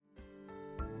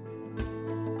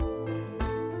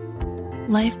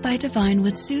Life by Divine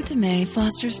with Sue Dumais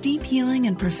fosters deep healing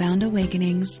and profound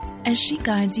awakenings as she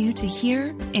guides you to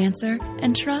hear, answer,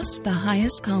 and trust the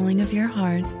highest calling of your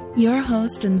heart. Your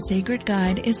host and sacred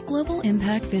guide is global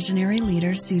impact visionary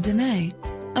leader Sue Dumais,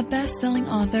 a best-selling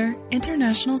author,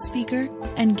 international speaker,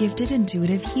 and gifted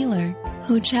intuitive healer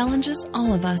who challenges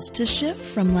all of us to shift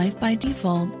from life by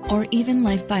default or even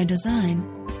life by design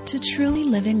to truly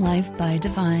living life by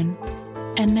divine.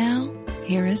 And now,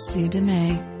 here is Sue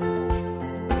Dumais.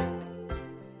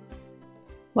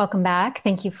 Welcome back.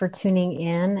 Thank you for tuning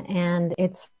in. And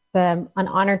it's an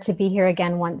honor to be here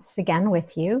once again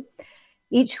with you.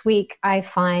 Each week I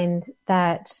find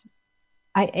that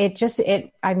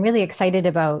I'm really excited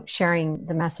about sharing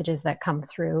the messages that come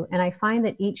through. And I find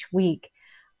that each week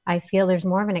I feel there's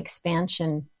more of an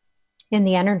expansion in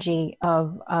the energy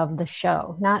of the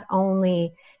show, not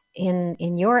only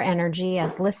in your energy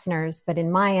as listeners, but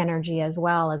in my energy as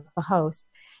well as the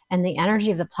host. And the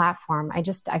energy of the platform, I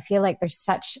feel like there's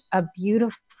such a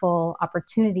beautiful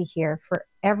opportunity here for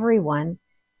everyone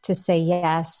to say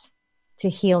yes to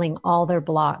healing all their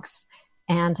blocks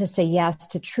and to say yes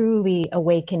to truly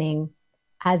awakening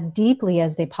as deeply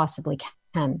as they possibly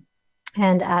can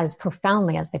and as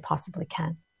profoundly as they possibly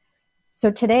can.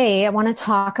 So today I want to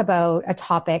talk about a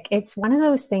topic. It's one of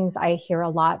those things I hear a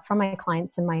lot from my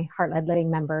clients and my Heart-Led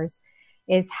Living members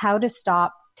is how to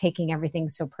stop taking everything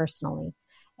so personally.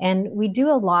 And we do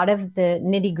a lot of the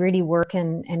nitty-gritty work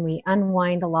and we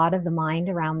unwind a lot of the mind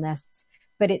around this.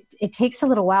 But it takes a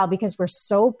little while because we're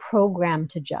so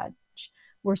programmed to judge.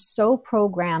 We're so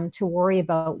programmed to worry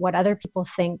about what other people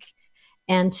think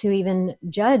and to even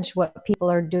judge what people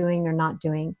are doing or not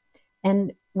doing.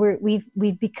 And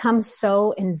we've become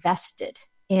so invested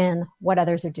in what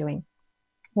others are doing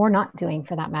or not doing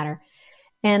for that matter.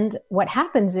 And what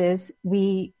happens is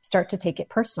we start to take it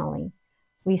personally.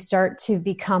 We start to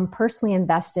become personally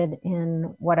invested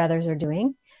in what others are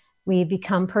doing. We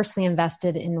become personally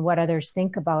invested in what others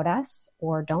think about us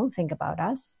or don't think about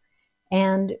us.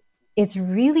 And it's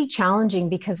really challenging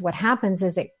because what happens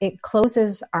is it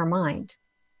closes our mind.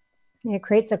 It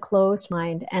creates a closed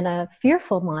mind and a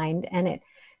fearful mind, and it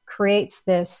creates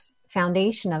this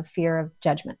foundation of fear of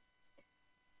judgment.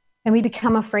 And we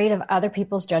become afraid of other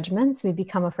people's judgments. We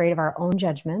become afraid of our own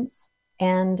judgments,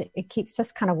 and it keeps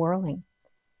us kind of whirling.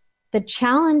 The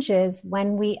challenge is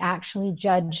when we actually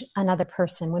judge another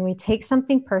person, when we take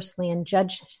something personally and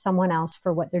judge someone else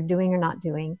for what they're doing or not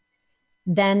doing,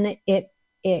 then it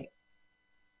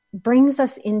brings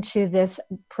us into this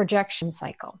projection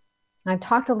cycle. I've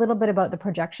talked a little bit about the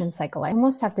projection cycle. I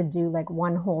almost have to do like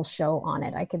one whole show on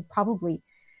it. I could probably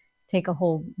take a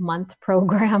whole month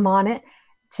program on it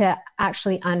to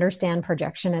actually understand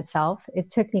projection itself. It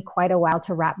took me quite a while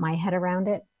to wrap my head around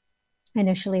it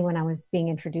initially when I was being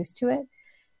introduced to it.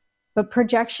 But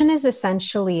projection is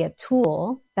essentially a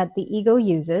tool that the ego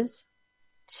uses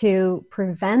to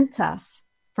prevent us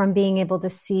from being able to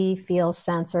see, feel,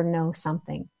 sense, or know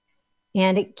something.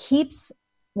 And it keeps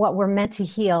what we're meant to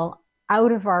heal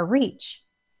out of our reach.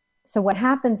 So what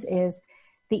happens is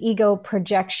the ego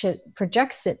projects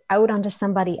it out onto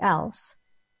somebody else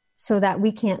so that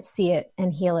we can't see it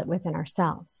and heal it within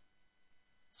ourselves.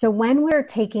 So when we're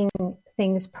taking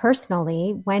things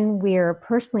personally, when we're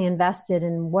personally invested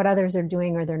in what others are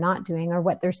doing or they're not doing, or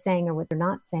what they're saying or what they're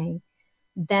not saying,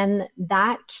 then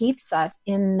that keeps us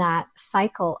in that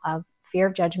cycle of fear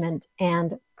of judgment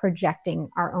and projecting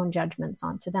our own judgments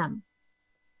onto them.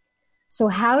 So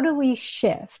how do we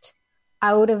shift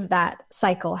out of that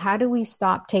cycle? How do we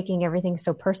stop taking everything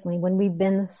so personally when we've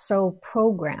been so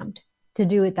programmed to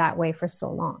do it that way for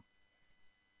so long?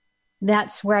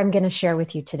 That's where I'm going to share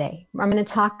with you today. I'm going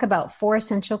to talk about 4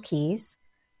 essential keys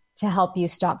to help you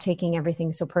stop taking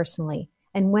everything so personally.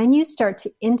 And when you start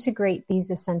to integrate these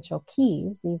essential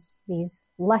keys, these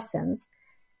lessons,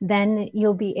 then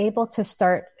you'll be able to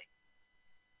start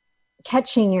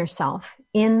catching yourself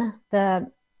in the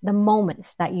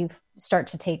moments that you start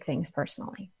to take things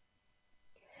personally.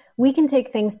 We can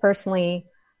take things personally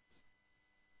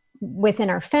within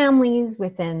our families,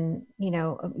 within,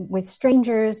 with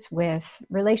strangers, with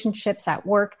relationships at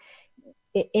work,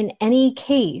 in any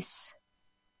case,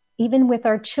 even with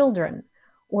our children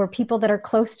or people that are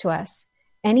close to us,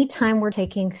 anytime we're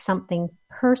taking something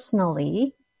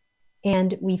personally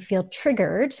and we feel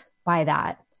triggered by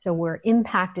that, so we're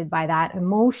impacted by that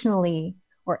emotionally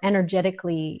or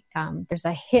energetically, there's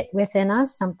a hit within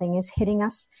us, something is hitting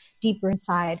us deeper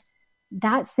inside,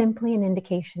 that's simply an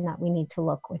indication that we need to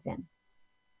look within.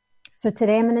 So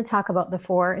today I'm going to talk about the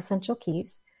 4 essential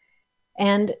keys.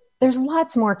 And there's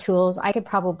lots more tools. I could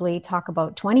probably talk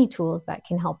about 20 tools that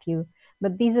can help you.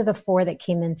 but these are the 4 that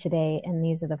came in today, and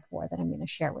these are the 4 that I'm going to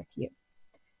share with you.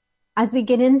 As we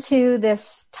get into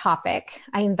this topic,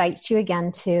 I invite you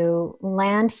again to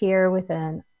land here with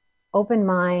an open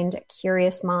mind, a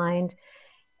curious mind,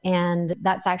 and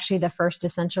that's actually the first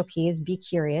essential key, is be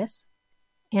curious.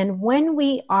 And when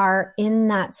we are in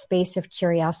that space of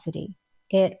curiosity,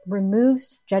 it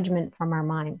removes judgment from our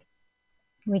mind.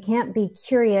 We can't be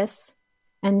curious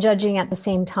and judging at the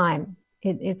same time.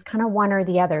 It's kind of one or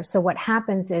the other. So what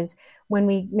happens is when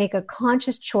we make a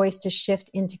conscious choice to shift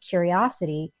into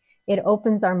curiosity, it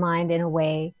opens our mind in a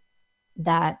way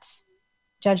that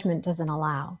judgment doesn't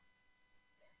allow.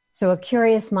 So a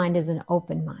curious mind is an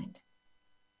open mind.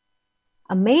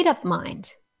 A made-up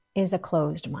mind is a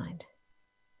closed mind.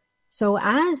 So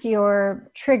as you're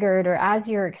triggered, or as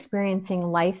you're experiencing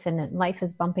life and life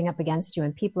is bumping up against you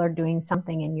and people are doing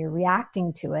something and you're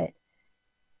reacting to it,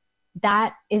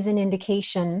 that is an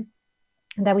indication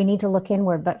that we need to look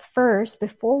inward. But first,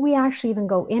 before we actually even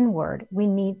go inward, we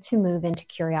need to move into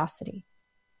curiosity.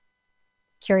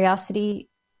 Curiosity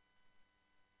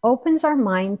opens our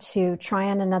mind to try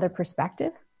on another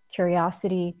perspective.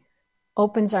 Curiosity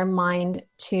opens our mind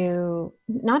to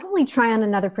not only try on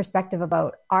another perspective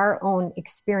about our own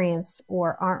experience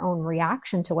or our own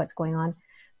reaction to what's going on,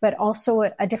 but also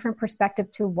a different perspective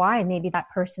to why maybe that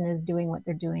person is doing what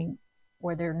they're doing,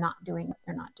 or they're not doing what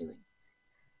they're not doing.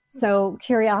 So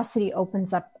curiosity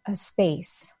opens up a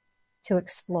space to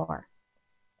explore.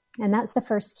 And that's the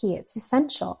first key. It's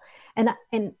essential. And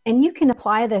you can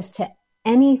apply this to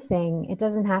anything. It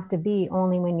doesn't have to be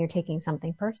only when you're taking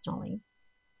something personally.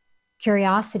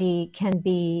 Curiosity can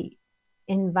be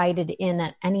invited in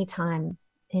at any time,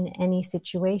 in any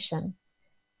situation.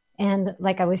 And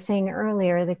like I was saying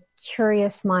earlier, the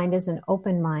curious mind is an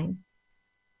open mind.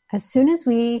 As soon as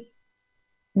we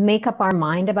make up our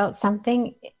mind about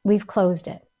something, we've closed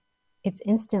it. It's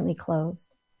instantly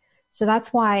closed. So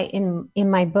that's why in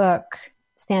my book,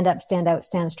 Stand Up, Stand Out,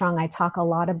 Stand Strong, I talk a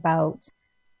lot about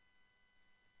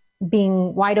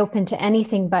being wide open to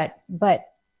anything, but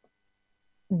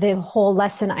the whole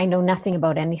lesson, I know nothing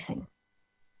about anything.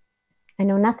 I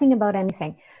know nothing about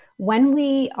anything. When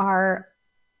we are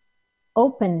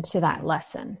open to that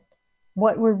lesson,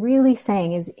 what we're really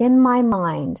saying is, in my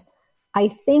mind, I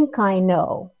think I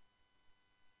know,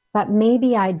 but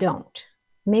maybe I don't.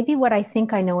 Maybe what I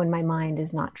think I know in my mind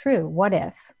is not true. What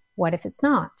if? What if it's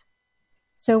not?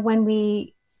 So when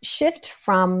we shift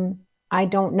from I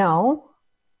don't know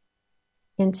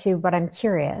into but I'm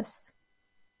curious,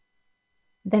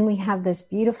 then we have this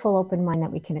beautiful open mind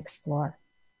that we can explore.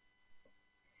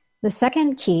 The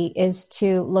second key is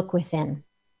to look within.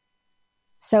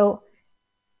 So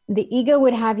the ego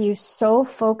would have you so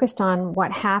focused on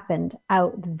what happened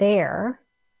out there,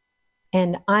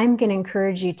 and I'm going to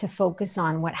encourage you to focus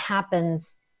on what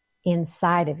happens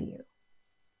inside of you,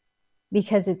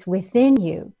 because it's within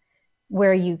you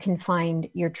where you can find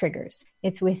your triggers.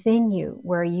 It's within you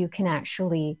where you can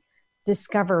actually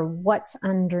discover what's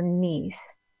underneath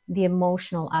the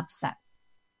emotional upset.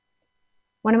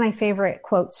 One of my favorite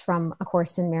quotes from A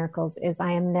Course in Miracles is,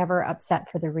 I am never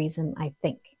upset for the reason I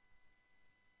think.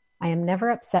 I am never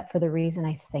upset for the reason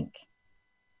I think.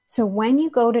 So when you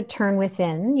go to turn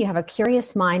within, you have a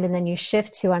curious mind, and then you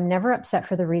shift to, I'm never upset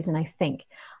for the reason I think.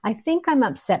 I think I'm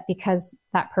upset because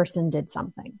that person did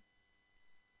something.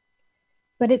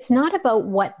 But it's not about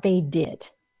what they did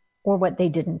or what they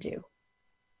didn't do.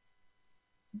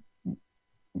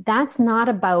 That's not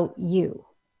about you.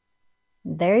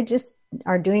 They just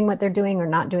are doing what they're doing or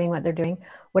not doing what they're doing.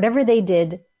 Whatever they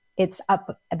did, that's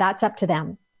up to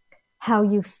them. How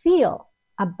you feel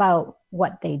about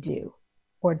what they do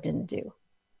or didn't do,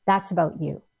 that's about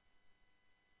you.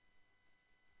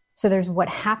 So there's what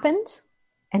happened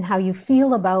and how you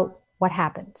feel about what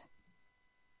happened.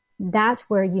 That's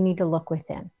where you need to look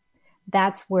within.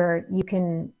 That's where you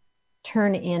can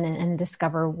turn in and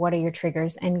discover what are your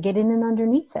triggers and get in and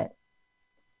underneath it.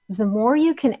 Because the more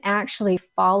you can actually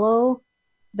follow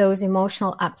those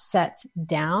emotional upsets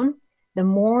down, the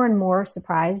more and more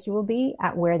surprised you will be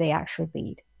at where they actually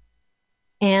lead.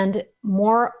 And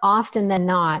more often than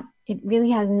not, it really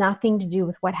has nothing to do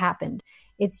with what happened.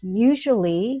 It's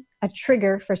usually a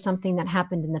trigger for something that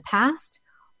happened in the past,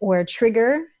 or a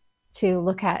trigger to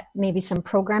look at maybe some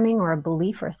programming or a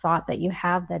belief or thought that you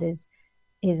have that is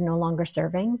no longer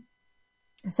serving.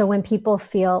 So when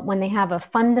they have a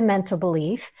fundamental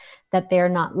belief that they're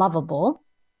not lovable,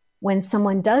 when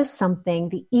someone does something,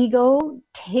 the ego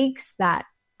takes that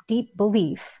deep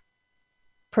belief,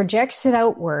 projects it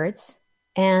outwards,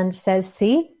 and says,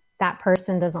 see, that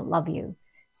person doesn't love you.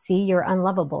 See, you're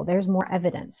unlovable. There's more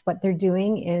evidence. What they're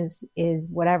doing is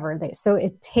whatever. So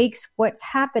it takes what's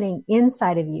happening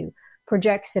inside of you,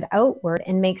 projects it outward,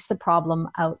 and makes the problem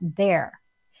out there.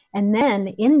 And then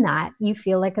in that, you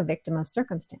feel like a victim of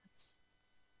circumstance.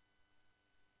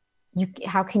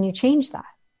 How can you change that?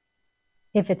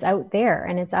 If it's out there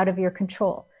and it's out of your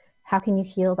control, how can you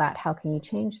heal that? How can you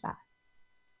change that?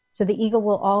 So the ego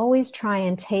will always try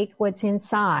and take what's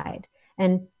inside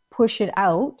and push it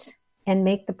out and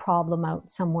make the problem out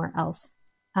somewhere else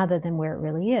other than where it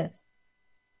really is,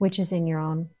 which is in your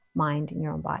own mind, in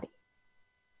your own body.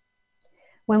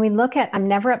 When we look at, I'm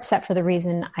never upset for the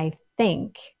reason I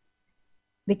think,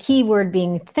 the key word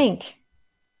being think,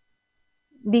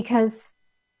 because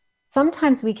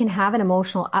sometimes we can have an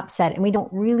emotional upset and we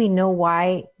don't really know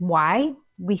why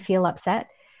we feel upset.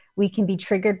 We can be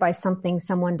triggered by something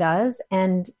someone does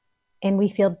and we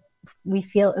feel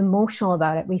emotional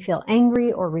about it. We feel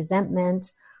angry or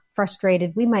resentment,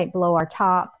 frustrated. We might blow our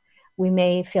top. We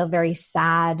may feel very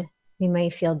sad. We may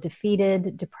feel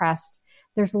defeated, depressed.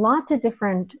 There's lots of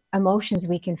different emotions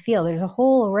we can feel. There's a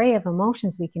whole array of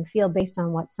emotions we can feel based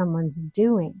on what someone's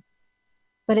doing.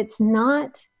 But it's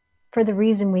not for the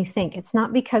reason we think. It's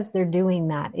not because they're doing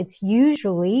that. It's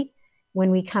usually,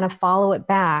 when we kind of follow it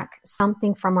back,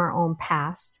 something from our own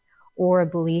past or a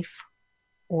belief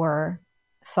or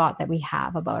thought that we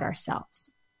have about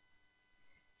ourselves.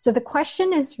 So the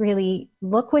question is really,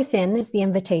 look within is the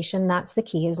invitation. That's the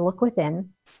key, is look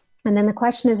within. And then the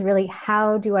question is really,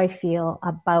 how do I feel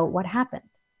about what happened?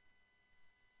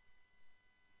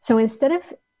 So instead of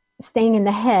staying in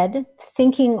the head,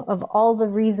 thinking of all the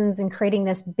reasons and creating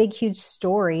this big, huge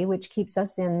story, which keeps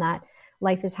us in that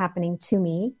life is happening to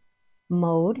me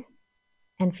mode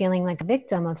and feeling like a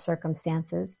victim of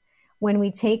circumstances, when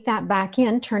we take that back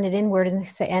in, turn it inward and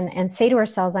say to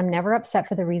ourselves, I'm never upset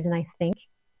for the reason I think.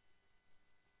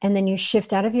 And then you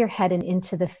shift out of your head and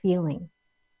into the feeling.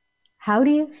 How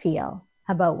do you feel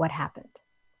about what happened?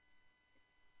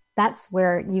 That's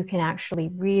where you can actually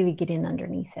really get in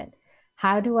underneath it.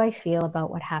 How do I feel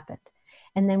about what happened?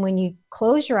 And then when you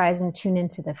close your eyes and tune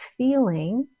into the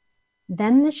feeling,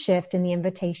 then the shift and the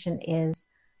invitation is,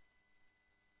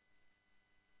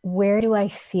 where do I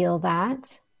feel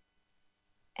that?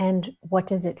 And what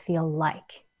does it feel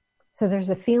like? So there's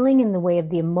a feeling in the way of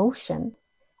the emotion,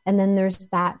 and then there's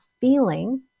that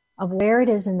feeling of where it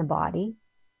is in the body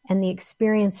and the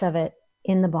experience of it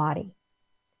in the body.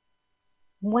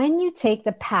 When you take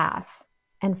the path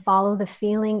and follow the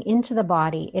feeling into the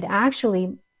body, it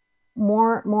actually,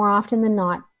 more often than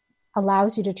not,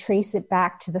 allows you to trace it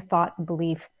back to the thought and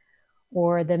belief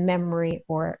or the memory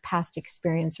or past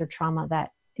experience or trauma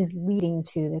that is leading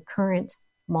to the current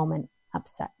moment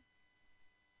upset.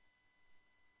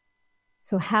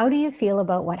 So how do you feel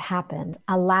about what happened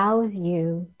allows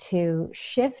you to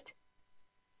shift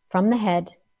from the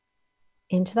head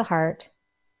into the heart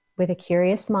with a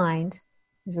curious mind,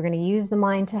 because we're going to use the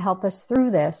mind to help us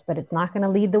through this, but it's not going to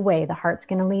lead the way. The heart's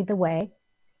going to lead the way.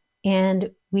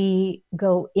 And we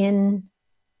go in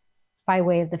by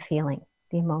way of the feeling,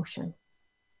 the emotion.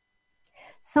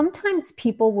 Sometimes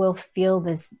people will feel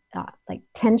this like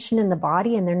tension in the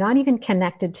body and they're not even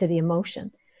connected to the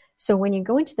emotion. So when you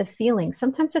go into the feeling,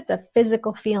 sometimes it's a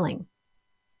physical feeling.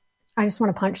 I just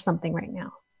want to punch something right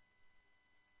now.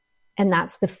 And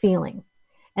that's the feeling.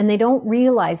 And they don't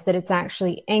realize that it's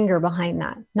actually anger behind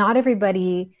that. Not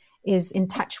everybody is in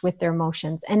touch with their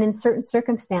emotions. And in certain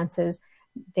circumstances,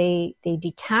 they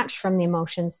detach from the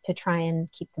emotions to try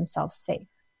and keep themselves safe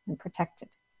and protected,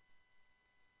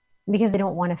 because they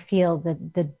don't want to feel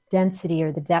the density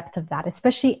or the depth of that,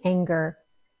 especially anger,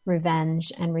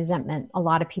 revenge, and resentment. A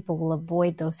lot of people will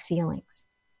avoid those feelings.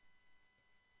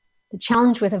 The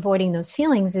challenge with avoiding those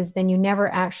feelings is then you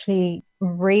never actually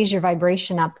raise your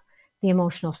vibration up the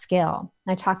emotional scale.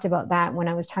 I talked about that when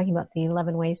I was talking about the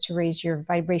 11 ways to raise your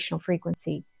vibrational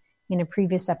frequency in a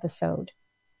previous episode.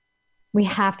 We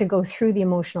have to go through the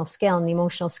emotional scale, and the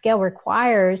emotional scale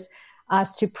requires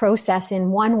us to process in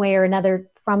one way or another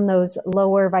from those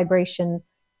lower vibration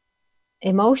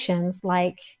emotions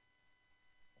like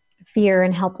fear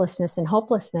and helplessness and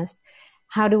hopelessness.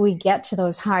 How do we get to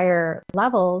those higher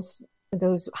levels,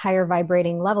 those higher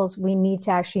vibrating levels? We need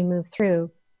to actually move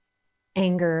through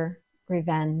anger,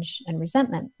 revenge, and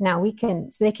resentment. Now so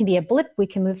they can be a blip. We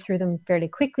can move through them fairly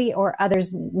quickly, or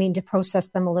others need to process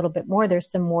them a little bit more.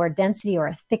 There's some more density or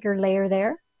a thicker layer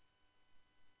there.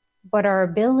 But our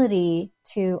ability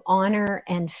to honor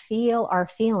and feel our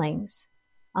feelings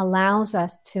allows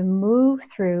us to move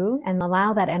through and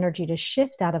allow that energy to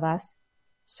shift out of us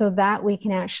so that we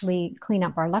can actually clean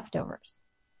up our leftovers.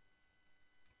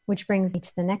 Which brings me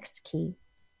to the next key.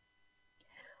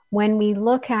 When we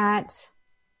look at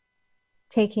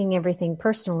taking everything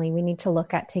personally, we need to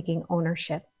look at taking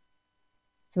ownership.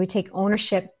 So we take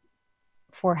ownership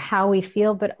for how we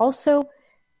feel, but also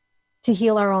to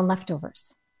heal our own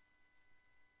leftovers.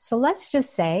 So let's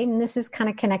just say, and this is kind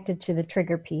of connected to the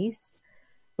trigger piece,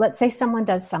 let's say someone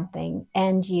does something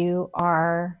and you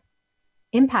are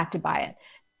impacted by it.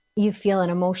 You feel an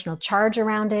emotional charge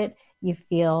around it. You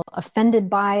feel offended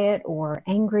by it or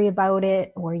angry about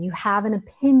it, or you have an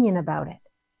opinion about it,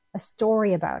 a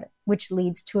story about it, which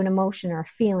leads to an emotion or a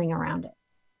feeling around it.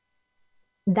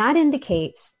 That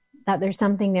indicates that there's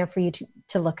something there for you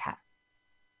to look at.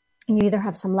 You either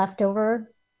have some leftovers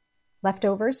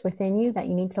within you that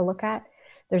you need to look at.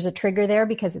 There's a trigger there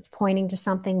because it's pointing to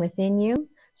something within you.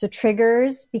 So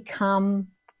triggers become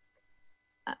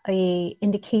a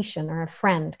indication or a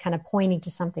friend kind of pointing to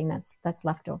something that's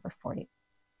left over for you,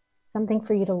 something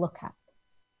for you to look at.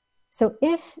 So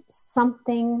if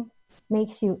something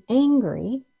makes you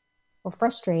angry or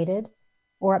frustrated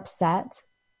or upset,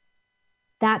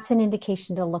 that's an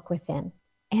indication to look within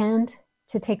and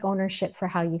to take ownership for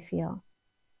how you feel.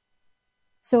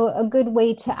 So a good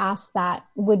way to ask that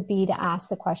would be to ask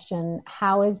the question,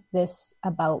 how is this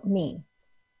about me?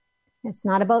 It's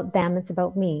not about them, it's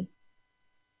about me.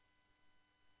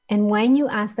 And when you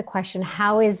ask the question,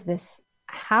 how is this,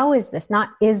 not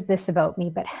is this about me,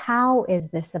 but how is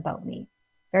this about me?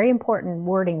 Very important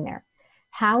wording there.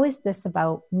 How is this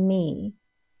about me?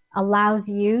 Allows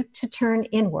you to turn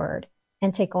inward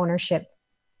and take ownership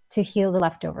to heal the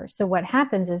leftovers. So what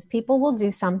happens is people will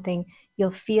do something,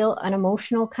 you'll feel an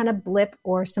emotional kind of blip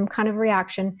or some kind of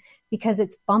reaction because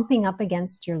it's bumping up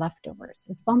against your leftovers.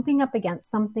 It's bumping up against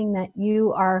something that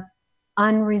you are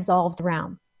unresolved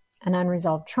around. An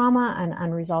unresolved trauma, an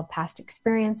unresolved past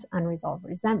experience, unresolved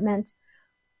resentment,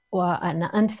 or an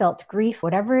unfelt grief,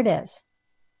 whatever it is.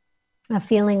 A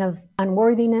feeling of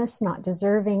unworthiness, not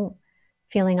deserving,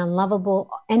 feeling unlovable.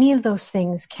 Any of those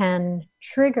things can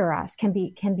trigger us, can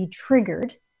be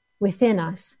triggered within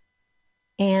us.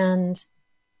 And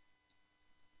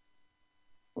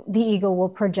the ego will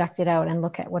project it out and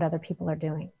look at what other people are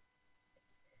doing.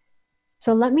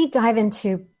 So let me dive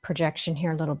into projection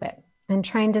here a little bit and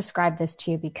try and describe this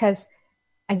to you because,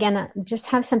 again, just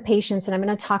have some patience, and I'm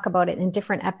going to talk about it in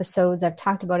different episodes. I've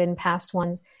talked about it in past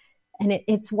ones. And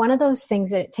it's one of those things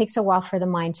that it takes a while for the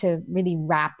mind to really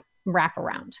wrap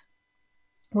around.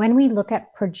 When we look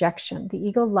at projection, the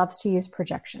ego loves to use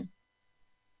projection.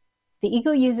 The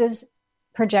ego uses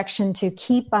projection to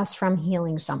keep us from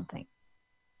healing something.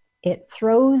 It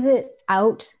throws it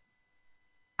out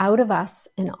of us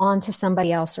and onto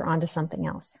somebody else or onto something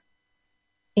else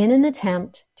in an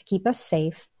attempt to keep us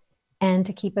safe and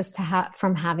to keep us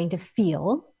from having to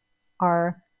feel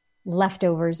our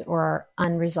leftovers or our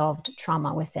unresolved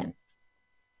trauma within.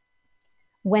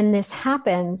 When this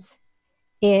happens,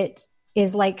 it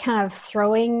is like kind of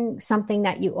throwing something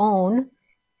that you own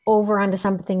over onto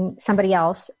somebody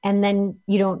else, and then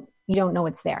you don't know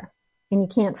it's there, and you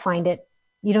can't find it.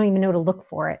 You don't even know to look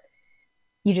for it.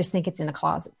 You just think it's in a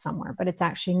closet somewhere, but it's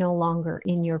actually no longer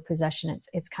in your possession.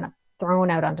 It's kind of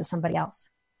thrown out onto somebody else.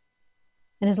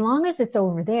 And as long as it's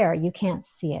over there, you can't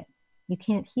see it. You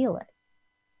can't heal it.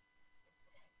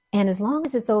 And as long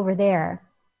as it's over there,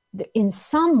 in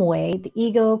some way, the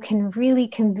ego can really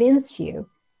convince you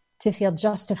to feel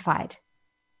justified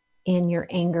in your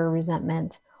anger,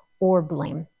 resentment, or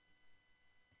blame.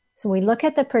 So we look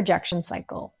at the projection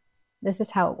cycle. This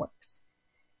is how it works.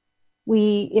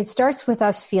 It starts with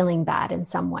us feeling bad in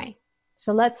some way.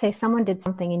 So let's say someone did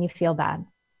something and you feel bad.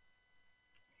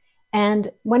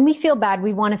 And when we feel bad,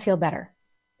 we want to feel better.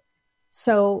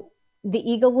 So the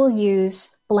ego will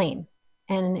use blame,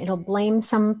 and it'll blame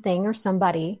something or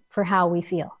somebody for how we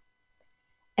feel.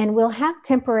 And we'll have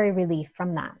temporary relief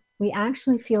from that. We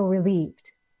actually feel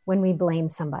relieved when we blame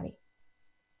somebody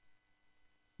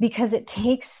because it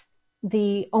takes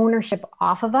the ownership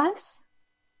off of us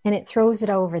and it throws it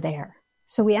over there.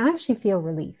 So we actually feel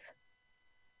relief.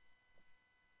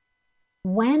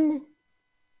 When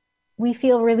we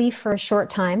feel relief for a short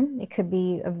time, it could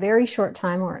be a very short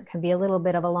time or it can be a little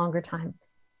bit of a longer time,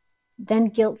 then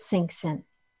guilt sinks in.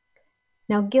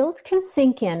 Now, guilt can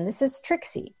sink in. This is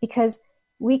tricksy because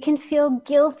we can feel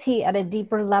guilty at a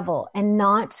deeper level and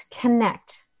not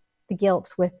connect the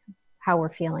guilt with how we're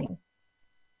feeling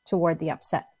toward the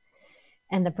upset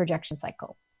and the projection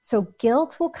cycle. So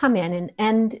guilt will come in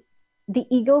and the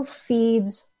ego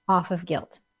feeds off of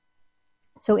guilt.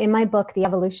 So in my book, The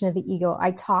Evolution of the Ego,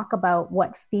 I talk about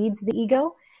what feeds the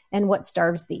ego and what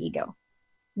starves the ego.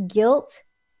 Guilt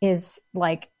is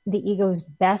like the ego's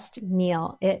best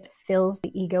meal. It fills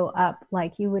the ego up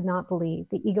like you would not believe.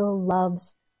 The ego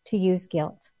loves to use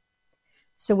guilt.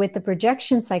 So with the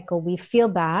projection cycle, we feel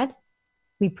bad.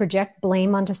 We project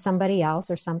blame onto somebody else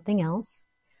or something else.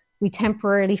 We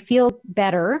temporarily feel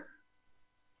better,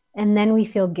 and then we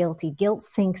feel guilty. Guilt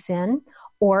sinks in,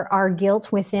 or our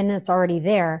guilt within it's already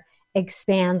there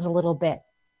expands a little bit.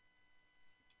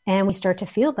 And we start to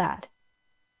feel bad.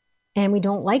 And we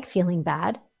don't like feeling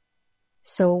bad.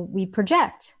 So we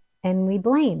project and we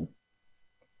blame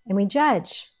and we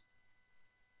judge.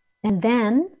 And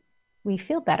then we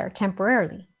feel better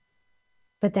temporarily.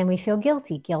 But then we feel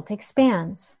guilty. Guilt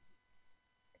expands.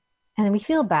 And then we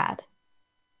feel bad.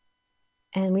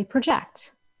 And we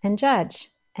project and judge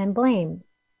and blame.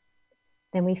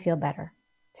 Then we feel better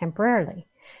temporarily.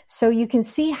 So you can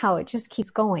see how it just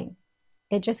keeps going.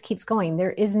 It just keeps going.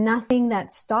 There is nothing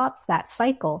that stops that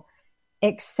cycle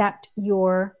except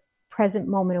your present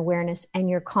moment awareness and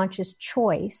your conscious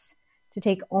choice to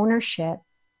take ownership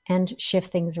and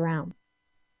shift things around.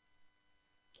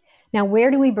 Now,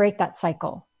 where do we break that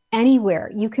cycle?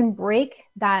 Anywhere. You can break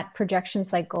that projection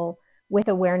cycle with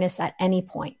awareness at any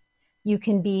point. You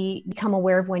can become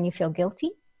aware of when you feel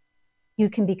guilty. You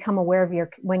can become aware of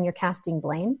when you're casting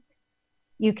blame.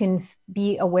 You can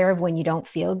be aware of when you don't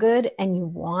feel good and you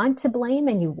want to blame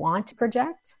and you want to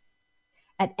project.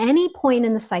 At any point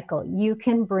in the cycle, you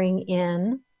can bring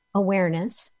in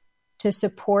awareness to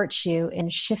support you in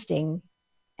shifting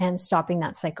and stopping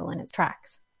that cycle in its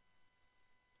tracks.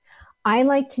 I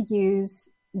like to use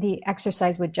the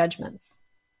exercise with judgments.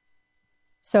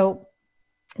 So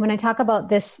when I talk about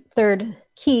this third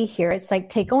key here, it's like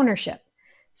take ownership.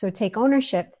 So take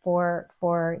ownership for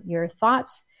your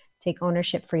thoughts, take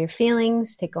ownership for your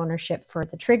feelings, take ownership for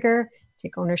the trigger,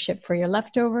 take ownership for your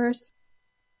leftovers,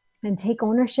 and take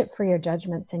ownership for your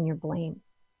judgments and your blame.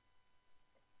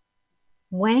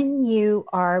 When you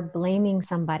are blaming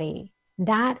somebody,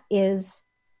 that is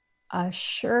a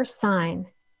sure sign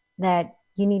that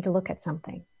you need to look at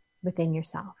something within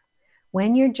yourself.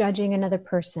 When you're judging another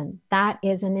person, that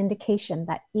is an indication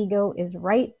that ego is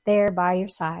right there by your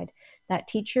side. That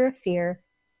teacher of fear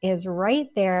is right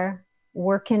there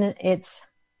working it,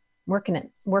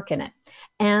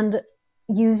 and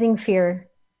using fear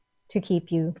to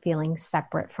keep you feeling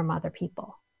separate from other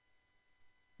people.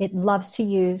 It loves to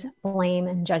use blame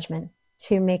and judgment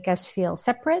to make us feel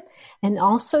separate and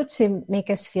also to make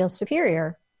us feel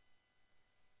superior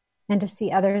and to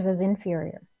see others as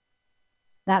inferior.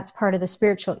 That's part of the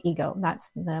spiritual ego.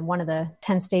 That's one of the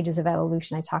 10 stages of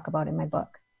evolution I talk about in my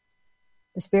book.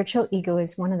 The spiritual ego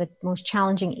is one of the most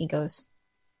challenging egos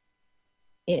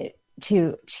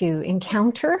to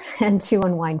encounter and to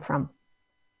unwind from.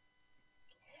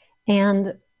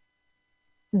 And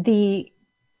the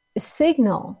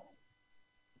signal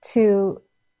to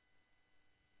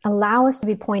allow us to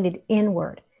be pointed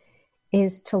inward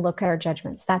is to look at our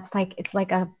judgments. It's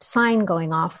like a sign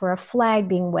going off or a flag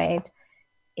being waved.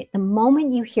 The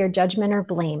moment you hear judgment or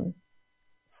blame,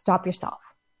 stop yourself.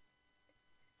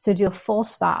 So do a full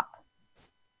stop.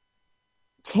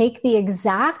 Take the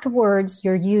exact words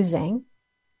you're using,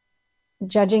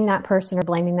 judging that person or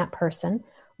blaming that person,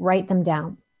 write them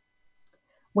down.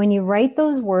 When you write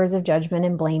those words of judgment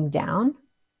and blame down,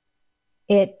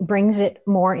 it brings it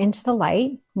more into the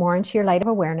light, more into your light of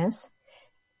awareness.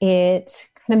 It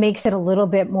kind of makes it a little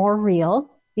bit more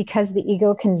real because the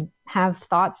ego can have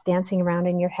thoughts dancing around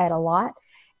in your head a lot.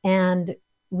 And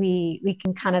we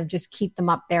can kind of just keep them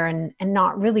up there and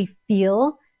not really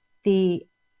feel the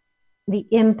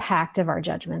impact of our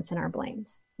judgments and our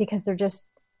blames because they're just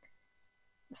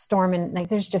storming, like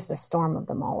there's just a storm of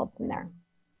them, all of them there.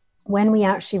 When we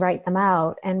actually write them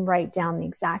out and write down the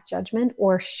exact judgment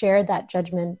or share that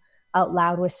judgment out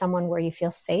loud with someone where you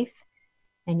feel safe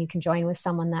and you can join with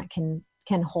someone that can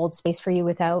hold space for you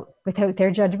without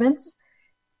their judgments,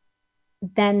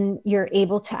 then you're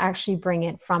able to actually bring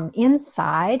it from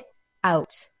inside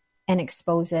out and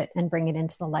expose it and bring it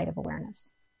into the light of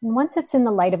awareness. And once it's in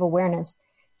the light of awareness,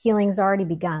 healing's already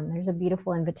begun. There's a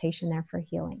beautiful invitation there for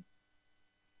healing.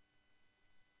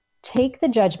 Take the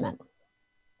judgment.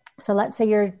 So let's say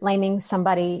you're blaming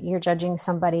somebody, you're judging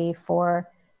somebody for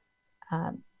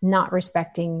not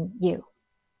respecting you.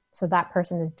 So that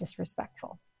person is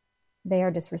disrespectful. They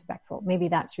are disrespectful. Maybe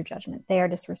that's your judgment. They are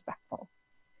disrespectful.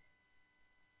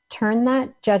 Turn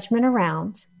that judgment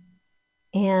around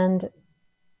and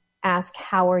ask,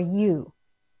 how are you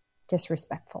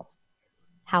disrespectful?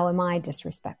 How am I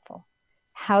disrespectful?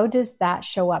 How does that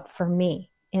show up for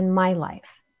me in my life?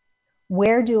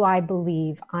 Where do I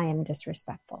believe I am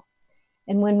disrespectful?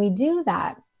 And when we do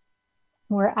that,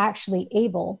 we're actually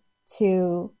able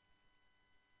to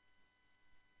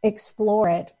explore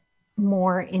it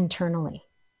more internally.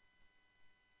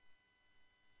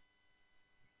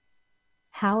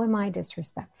 How am I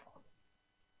disrespectful?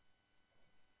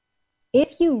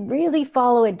 If you really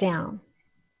follow it down,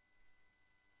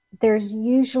 there's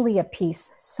usually a piece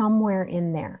somewhere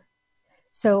in there.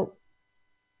 So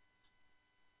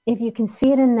if you can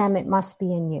see it in them, it must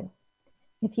be in you.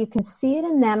 If you can see it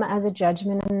in them as a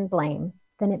judgment and blame,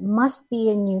 then it must be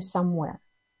in you somewhere.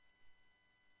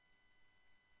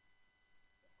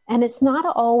 And it's not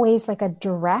always like a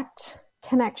direct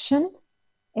connection.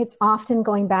 It's often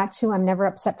going back to, I'm never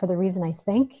upset for the reason I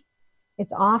think.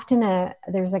 It's often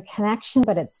there's a connection,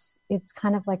 but it's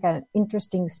kind of like an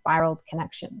interesting spiraled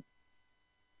connection.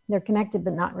 They're connected,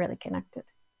 but not really connected.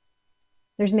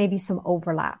 There's maybe some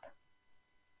overlap.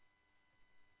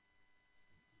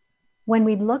 When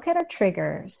we look at our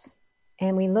triggers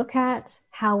and we look at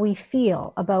how we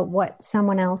feel about what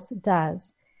someone else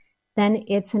does, then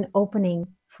it's an opening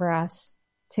for us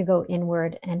to go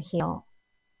inward and heal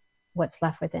what's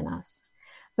left within us.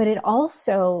 But it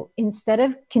also, instead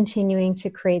of continuing to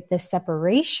create this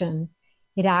separation,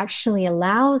 it actually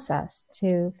allows us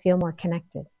to feel more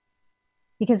connected.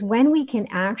 Because when we can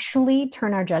actually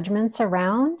turn our judgments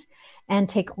around and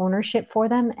take ownership for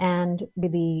them and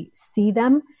really see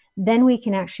them, then we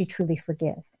can actually truly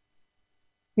forgive.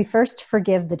 We first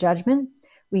forgive the judgment.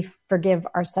 We forgive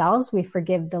ourselves. We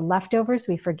forgive the leftovers.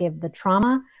 We forgive the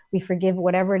trauma. We forgive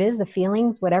whatever it is, the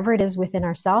feelings, whatever it is within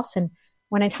ourselves. And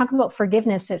when I talk about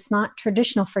forgiveness, it's not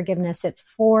traditional forgiveness. It's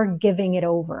forgiving it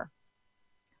over.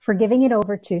 Forgiving it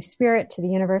over to spirit, to the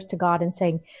universe, to God, and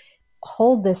saying,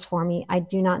 hold this for me. I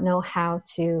do not know how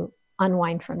to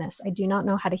unwind from this. I do not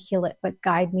know how to heal it, but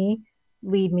guide me,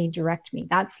 lead me, direct me.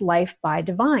 That's life by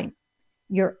divine.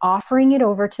 You're offering it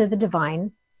over to the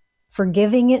divine,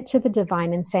 forgiving it to the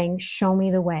divine and saying, show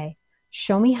me the way.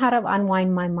 Show me how to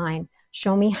unwind my mind.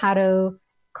 Show me how to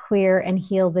clear and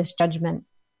heal this judgment.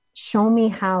 Show me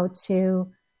how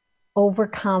to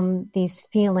overcome these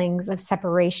feelings of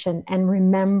separation and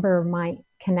remember my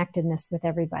connectedness with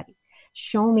everybody.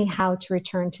 Show me how to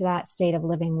return to that state of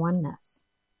living oneness.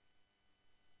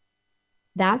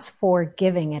 That's for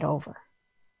giving it over.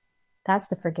 That's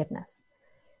the forgiveness.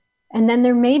 And then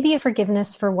there may be a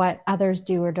forgiveness for what others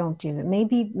do or don't do.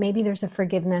 Maybe there's a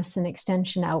forgiveness and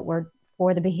extension outward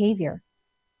for the behavior.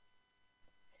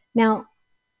 Now,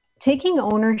 taking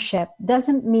ownership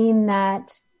doesn't mean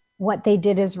that what they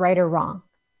did is right or wrong.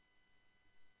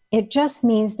 It just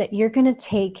means that you're going to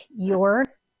take your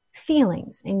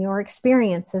feelings and your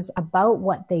experiences about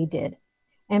what they did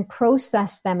and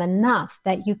process them enough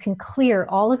that you can clear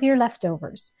all of your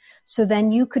leftovers. So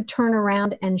then you could turn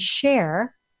around and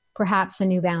share perhaps a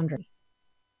new boundary.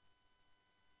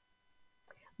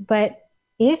 But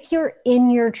if you're in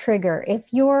your trigger,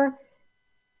 if you're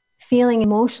feeling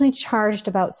emotionally charged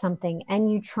about something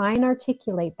and you try and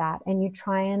articulate that and you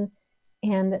try and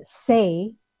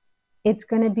say, it's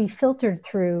going to be filtered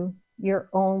through your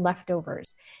own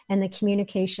leftovers, and the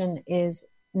communication is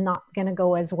not going to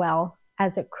go as well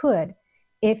as it could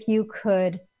if you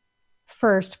could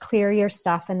first clear your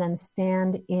stuff and then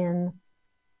stand in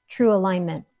true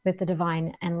alignment with the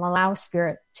divine and allow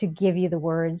spirit to give you the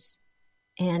words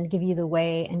and give you the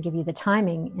way and give you the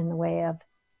timing in the way of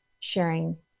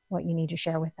sharing what you need to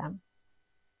share with them.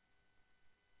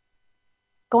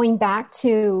 Going back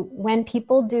to when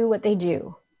people do what they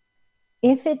do,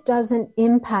 if it doesn't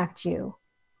impact you,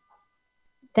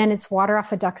 then it's water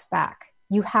off a duck's back.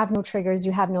 You have no triggers,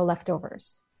 you have no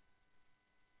leftovers.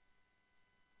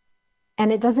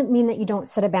 And it doesn't mean that you don't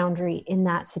set a boundary in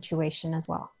that situation as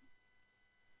well.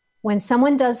 When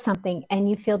someone does something and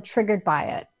you feel triggered by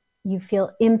it, you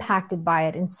feel impacted by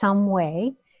it in some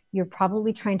way, you're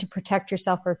probably trying to protect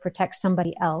yourself or protect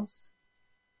somebody else.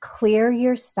 Clear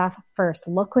your stuff first.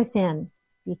 Look within.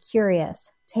 Be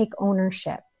curious. Take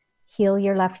ownership. Heal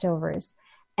your leftovers.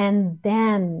 And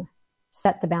then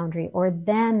set the boundary, or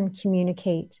then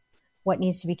communicate what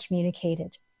needs to be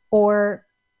communicated. Or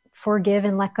forgive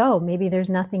and let go. Maybe there's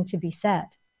nothing to be said.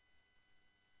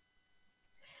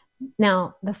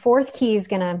 Now, the fourth key is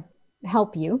going to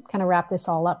help you kind of wrap this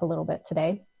all up a little bit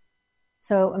today.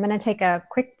 So I'm going to take a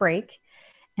quick break,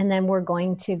 and then we're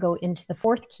going to go into the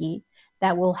fourth key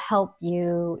that will help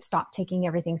you stop taking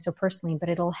everything so personally, but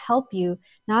it'll help you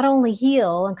not only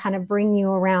heal and kind of bring you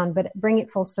around, but bring it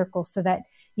full circle so that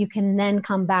you can then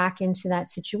come back into that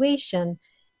situation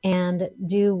and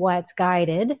do what's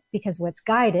guided, because what's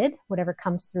guided, whatever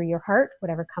comes through your heart,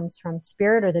 whatever comes from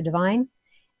spirit or the divine,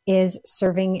 is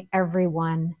serving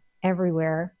everyone,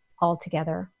 everywhere, all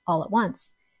together, all at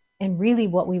once. And really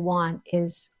what we want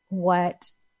is what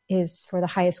is for the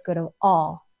highest good of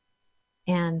all.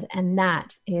 And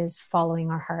that is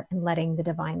following our heart and letting the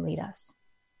divine lead us.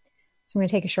 So we're going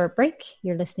to take a short break.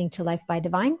 You're listening to Life by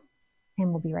Divine,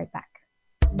 and we'll be right back.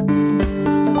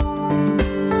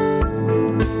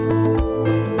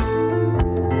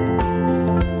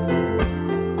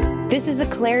 This is a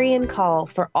clarion call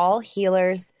for all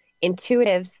healers,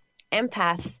 intuitives,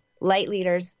 empaths, light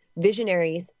leaders,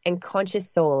 visionaries, and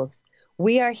conscious souls.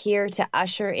 We are here to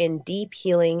usher in deep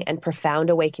healing and profound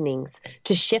awakenings,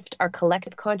 to shift our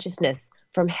collective consciousness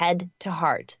from head to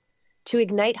heart, to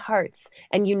ignite hearts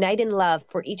and unite in love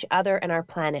for each other and our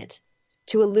planet,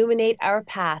 to illuminate our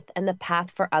path and the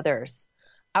path for others.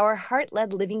 Our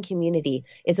heart-led living community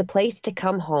is a place to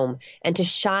come home and to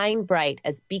shine bright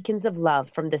as beacons of love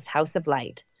from this house of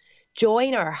light.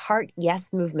 Join our Heart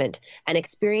Yes movement and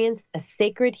experience a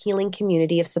sacred healing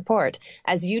community of support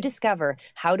as you discover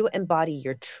how to embody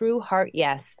your true heart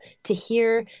yes, to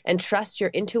hear and trust your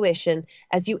intuition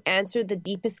as you answer the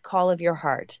deepest call of your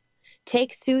heart.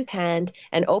 Take Sue's hand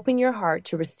and open your heart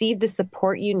to receive the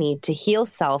support you need to heal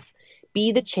self,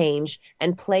 be the change,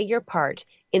 and play your part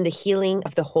in the healing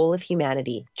of the whole of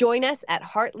humanity. Join us at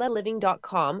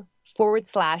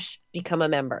heartledliving.com/become a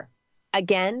member.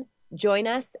 Again, join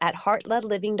us at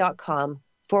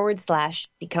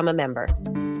heartledliving.com/become a member.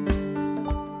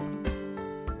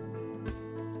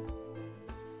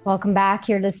 Welcome back.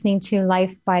 You're listening to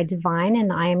Life by Divine,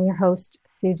 and I am your host,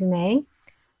 Sue Dumais.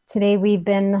 Today, we've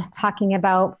been talking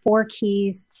about 4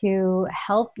 keys to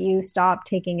help you stop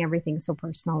taking everything so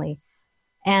personally.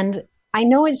 And I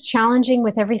know it's challenging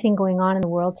with everything going on in the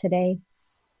world today.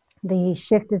 The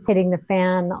shift is hitting the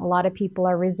fan. A lot of people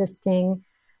are resisting.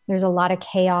 There's a lot of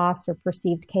chaos or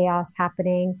perceived chaos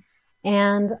happening.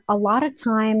 And a lot of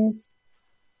times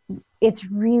it's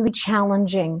really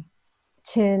challenging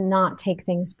to not take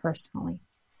things personally.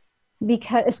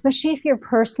 Because especially if you're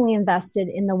personally invested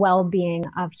in the well-being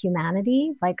of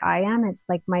humanity, like I am, it's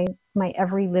like my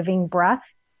every living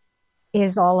breath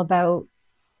is all about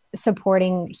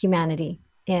supporting humanity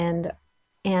and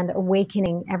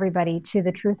awakening everybody to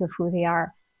the truth of who they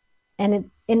are.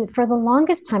 And for the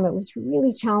longest time, it was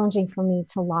really challenging for me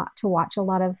to watch a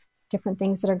lot of different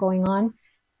things that are going on.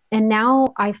 And now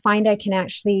I find I can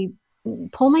actually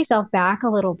pull myself back a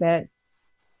little bit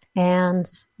and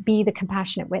be the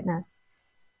compassionate witness.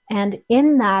 And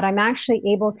in that, I'm actually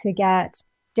able to get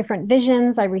different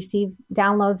visions. I receive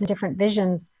downloads of different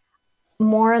visions,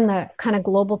 more in the kind of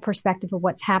global perspective of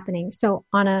what's happening. So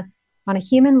on a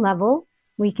human level,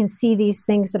 we can see these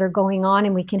things that are going on,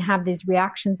 and we can have these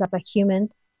reactions as a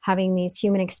human, having these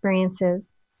human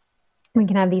experiences. We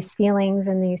can have these feelings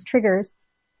and these triggers.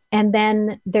 And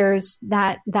then there's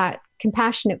that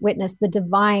compassionate witness, the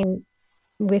divine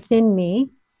within me,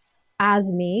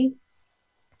 as me,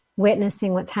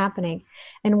 witnessing what's happening.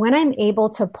 And when I'm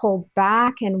able to pull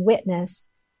back and witness,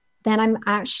 then I'm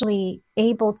actually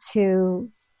able to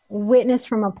witness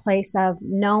from a place of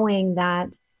knowing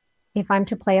that if I'm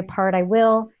to play a part, I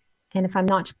will. And if I'm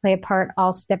not to play a part,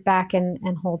 I'll step back and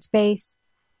hold space.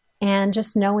 And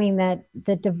just knowing that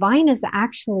the divine is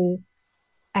actually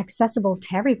accessible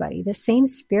to everybody. The same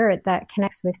spirit that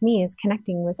connects with me is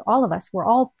connecting with all of us.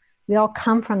 We all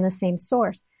come from the same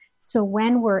source. So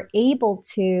when we're able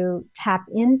to tap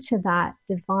into that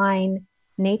divine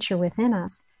nature within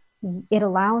us, it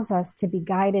allows us to be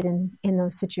guided in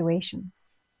those situations.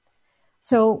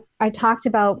 So I talked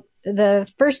about the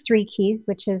first 3 keys,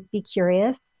 which is be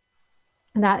curious.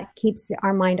 And that keeps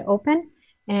our mind open,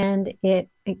 and it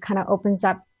kind of opens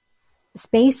up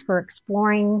space for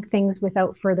exploring things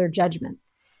without further judgment.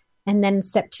 And then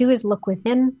step 2 is look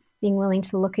within, being willing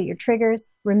to look at your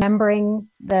triggers, remembering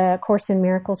the Course in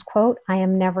Miracles quote, I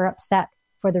am never upset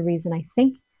for the reason I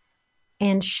think,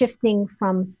 and shifting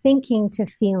from thinking to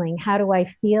feeling. How do I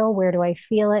feel? Where do I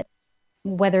feel it?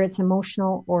 Whether it's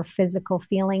emotional or physical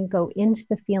feeling, go into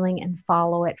the feeling and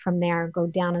follow it from there. Go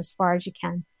down as far as you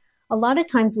can. A lot of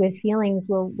times with feelings,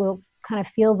 we'll kind of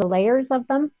feel the layers of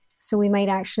them. So we might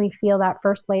actually feel that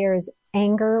first layer is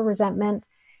anger, resentment.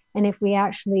 And if we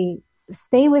actually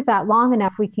stay with that long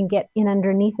enough, we can get in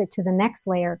underneath it to the next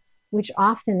layer, which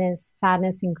often is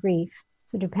sadness and grief.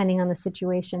 So depending on the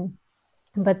situation.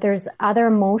 But there's other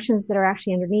emotions that are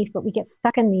actually underneath, but we get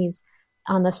stuck in these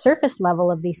on the surface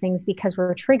level of these things because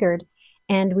we're triggered,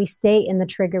 and we stay in the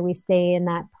trigger, we stay in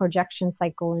that projection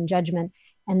cycle and judgment,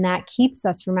 and that keeps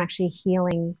us from actually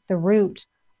healing the root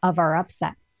of our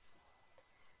upset.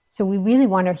 So we really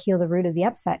want to heal the root of the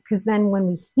upset, because then when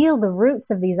we heal the roots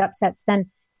of these upsets,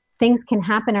 then things can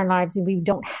happen in our lives and we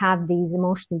don't have these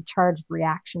emotionally charged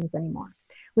reactions anymore.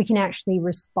 we can actually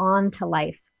respond to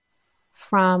life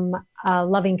from a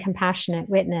loving, compassionate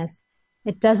witness.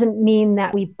 It doesn't mean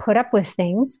that we put up with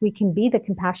things. We can be the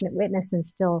compassionate witness and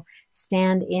still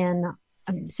stand in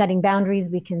setting boundaries.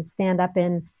 We can stand up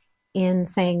in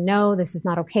saying, no, this is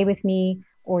not okay with me,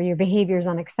 or your behavior is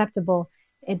unacceptable.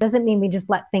 It doesn't mean we just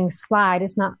let things slide.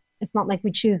 It's not like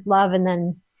we choose love and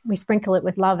then we sprinkle it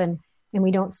with love and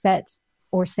we don't set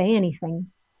or say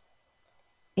anything.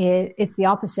 It's the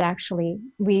opposite, actually.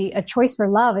 A choice for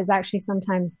love is actually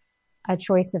sometimes a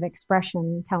choice of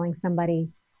expression, telling somebody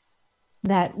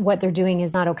that what they're doing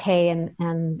is not okay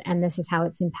and this is how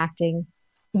it's impacting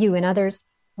you and others,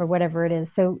 or whatever it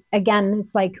is. So again,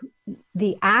 it's like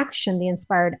the action, the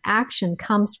inspired action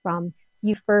comes from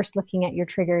you first looking at your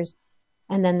triggers.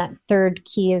 And then that third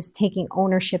key is taking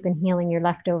ownership and healing your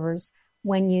leftovers.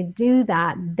 When you do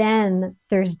that, then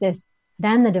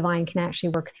then the divine can actually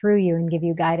work through you and give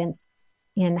you guidance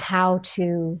in how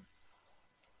to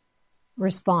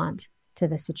respond to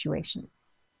the situation.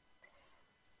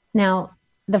 Now,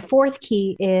 the fourth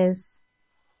key is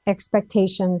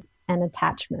expectations and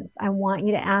attachments. I want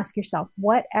you to ask yourself,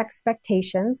 what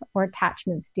expectations or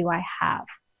attachments do I have?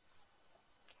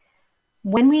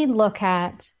 When we look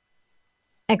at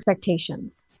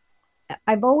expectations,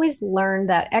 I've always learned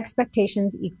that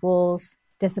expectations equals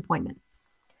disappointment.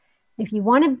 If you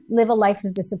want to live a life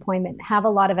of disappointment, have a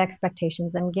lot of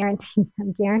expectations, and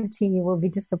guarantee you will be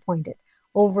disappointed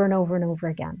over and over and over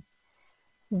again.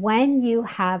 When you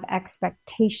have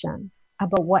expectations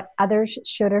about what others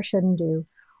should or shouldn't do,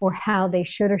 or how they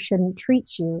should or shouldn't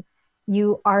treat you,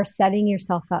 you are setting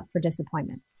yourself up for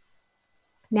disappointment.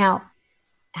 Now,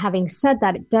 having said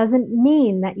that, it doesn't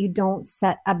mean that you don't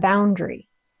set a boundary.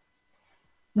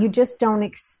 You just don't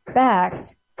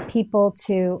expect people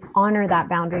to honor that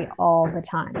boundary all the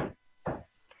time.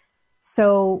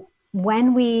 So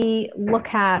when we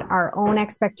look at our own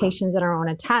expectations and our own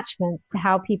attachments to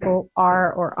how people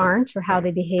are or aren't, or how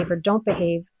they behave or don't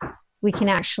behave, we can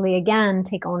actually, again,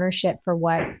 take ownership for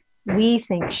what we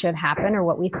think should happen, or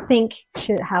what we think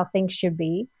how things should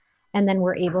be. And then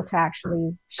we're able to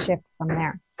actually shift from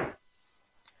there.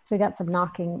 So we got some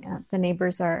knocking. The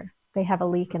neighbors they have a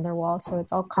leak in their wall, so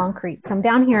it's all concrete. So I'm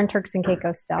down here in Turks and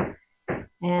Caicos still,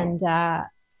 and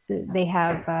they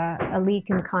have a leak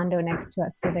in the condo next to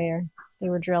us. So they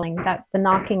were drilling. That the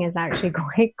knocking is actually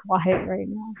quite quiet right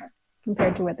now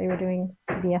compared to what they were doing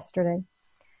yesterday.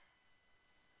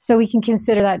 So we can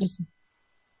consider that just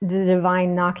the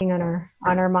divine knocking on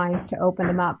our minds to open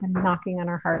them up, and knocking on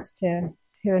our hearts to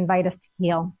invite us to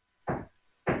heal.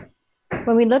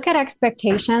 When we look at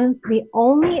expectations, the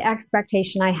only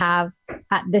expectation I have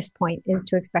at this point is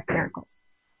to expect miracles.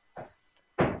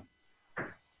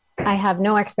 I have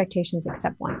no expectations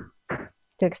except one,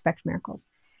 to expect miracles.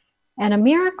 And a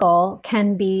miracle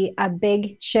can be a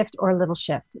big shift or a little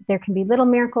shift. There can be little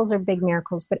miracles or big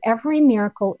miracles, but every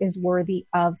miracle is worthy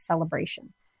of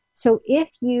celebration. So if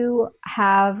you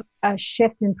have a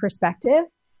shift in perspective,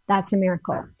 that's a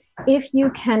miracle. If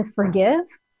you can forgive,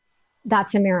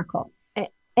 that's a miracle.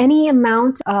 Any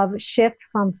amount of shift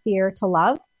from fear to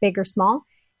love, big or small,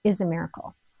 is a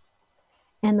miracle.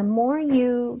 And the more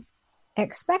you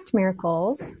expect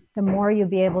miracles, the more you'll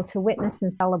be able to witness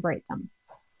and celebrate them.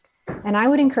 And I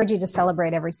would encourage you to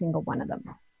celebrate every single one of them.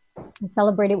 And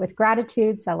celebrate it with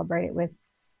gratitude, celebrate it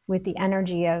with the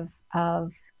energy of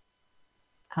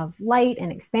light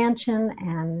and expansion,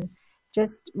 and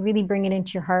just really bring it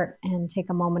into your heart and take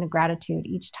a moment of gratitude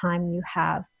each time you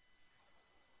have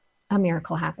a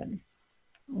miracle happen.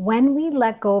 When we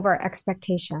let go of our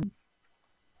expectations,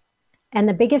 and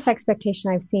the biggest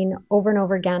expectation I've seen over and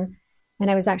over again,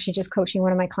 and I was actually just coaching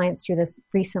one of my clients through this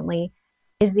recently,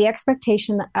 is the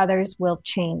expectation that others will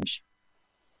change,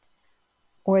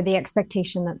 or the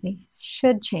expectation that they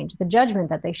should change, the judgment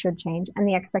that they should change, and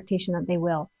the expectation that they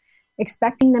will,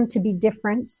 expecting them to be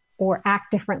different or act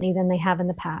differently than they have in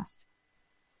the past.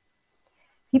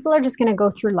 People are just going to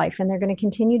go through life and they're going to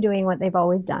continue doing what they've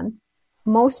always done.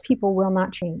 Most people will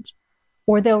not change,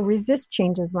 or they'll resist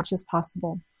change as much as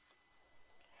possible.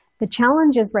 The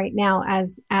challenge is right now,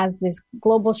 as this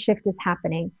global shift is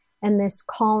happening and this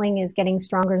calling is getting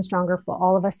stronger and stronger for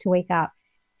all of us to wake up,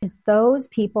 is those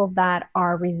people that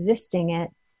are resisting it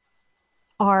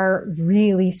are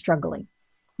really struggling.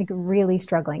 Like really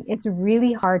struggling. It's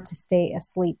really hard to stay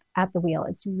asleep at the wheel.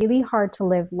 It's really hard to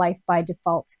live life by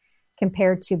default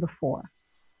compared to before.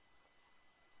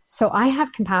 So I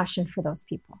have compassion for those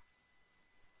people.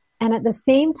 And at the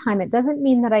same time, it doesn't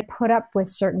mean that I put up with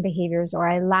certain behaviors or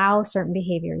I allow certain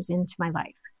behaviors into my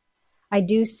life. I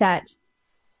do set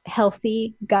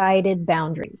healthy, guided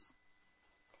boundaries.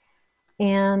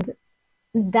 And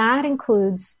that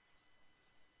includes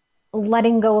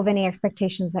letting go of any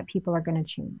expectations that people are going to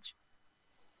change.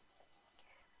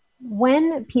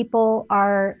 When people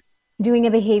are doing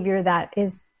a behavior that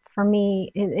is, for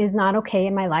me, is not okay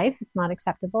in my life, it's not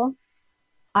acceptable,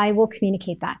 I will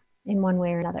communicate that in one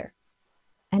way or another.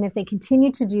 And if they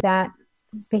continue to do that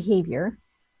behavior,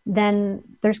 then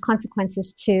there's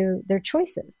consequences to their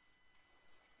choices.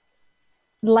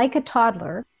 Like a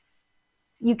toddler,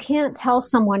 you can't tell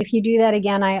someone, if you do that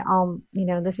again,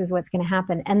 this is what's going to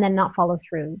happen, and then not follow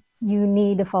through. You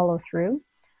need to follow through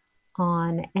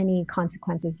on any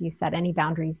consequences you set, any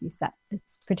boundaries you set.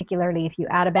 It's particularly if you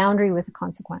add a boundary with a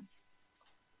consequence.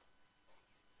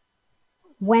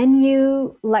 When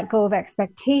you let go of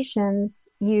expectations,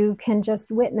 you can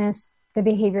just witness the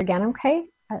behavior again. Okay,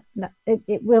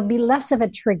 it will be less of a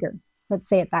trigger. Let's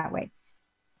say it that way.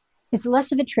 It's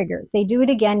less of a trigger. They do it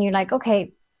again. You're like,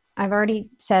 okay, I've already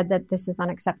said that this is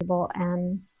unacceptable,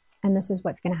 and this is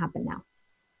what's going to happen now.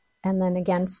 And then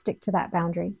again, stick to that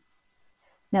boundary.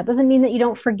 Now, it doesn't mean that you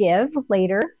don't forgive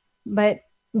later, but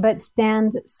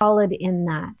stand solid in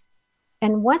that.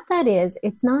 And what that is,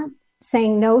 it's not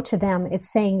saying no to them.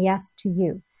 It's saying yes to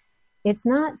you. It's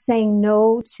not saying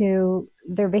no to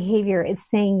their behavior. It's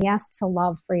saying yes to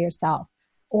love for yourself,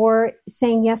 or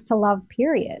saying yes to love,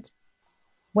 period.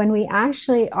 When we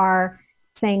actually are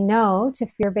saying no to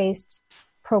fear-based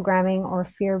programming or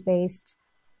fear-based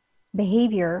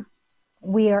behavior,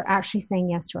 we are actually saying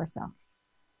yes to ourselves,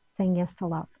 saying yes to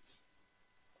love,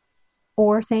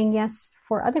 or saying yes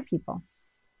for other people.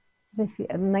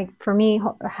 Like for me,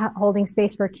 holding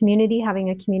space for a community, having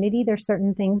a community, there's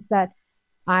certain things that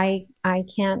I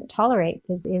can't tolerate,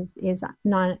 is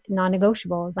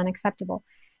non-negotiable, is unacceptable.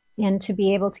 And to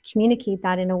be able to communicate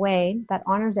that in a way that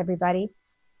honors everybody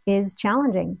is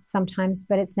challenging sometimes,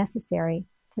 but it's necessary.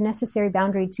 It's a necessary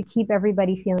boundary to keep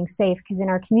everybody feeling safe, because in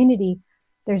our community,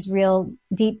 there's real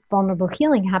deep, vulnerable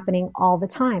healing happening all the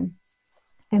time.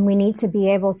 And we need to be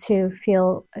able to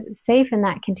feel safe in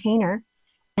that container.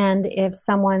 And if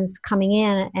someone's coming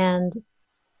in and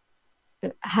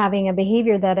having a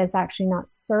behavior that is actually not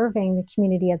serving the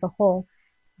community as a whole,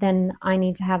 then I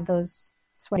need to have those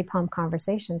sweaty palm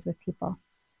conversations with people.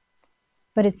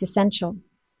 But it's essential.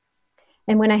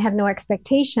 And when I have no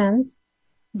expectations,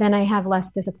 then I have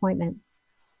less disappointment.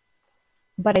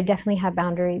 But I definitely have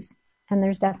boundaries, and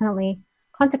there's definitely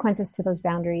consequences to those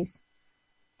boundaries.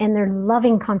 And they're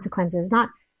loving consequences.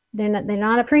 They're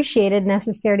not appreciated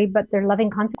necessarily, but they're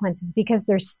loving consequences, because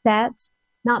they're set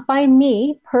not by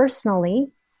me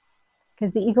personally,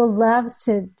 because the ego loves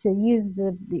to use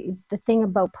the thing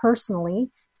about personally.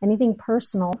 Anything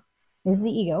personal is the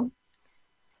ego.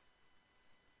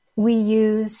 We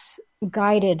use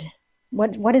guided.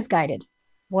 What is guided?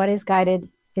 What is guided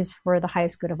is for the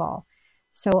highest good of all.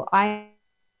 So I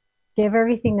give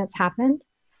everything that's happened.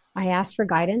 I ask for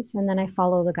guidance, and then I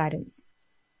follow the guidance,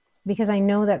 because I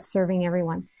know that's serving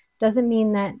everyone. Doesn't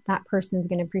mean that that person's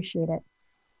going to appreciate it.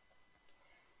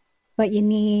 But you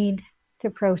need to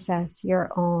process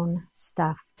your own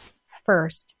stuff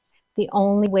first. The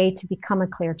only way to become a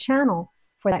clear channel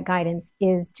for that guidance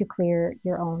is to clear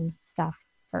your own stuff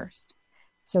first.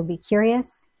 So be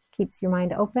curious, keeps your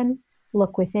mind open,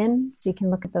 look within so you can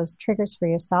look at those triggers for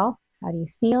yourself. How do you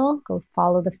feel? Go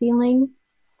follow the feeling.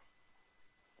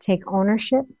 Take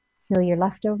ownership, feel your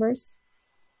leftovers.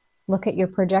 Look at your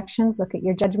projections, look at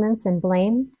your judgments and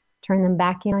blame. Turn them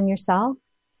back in on yourself.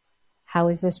 How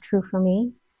is this true for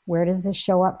me? Where does this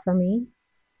show up for me?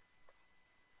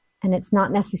 And it's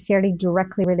not necessarily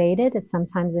directly related. It's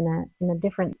sometimes in a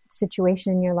different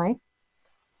situation in your life.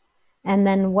 And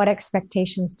then what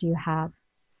expectations do you have?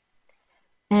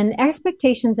 And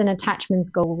expectations and attachments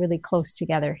go really close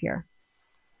together here.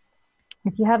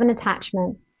 If you have an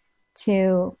attachment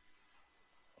to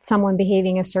someone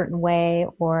behaving a certain way,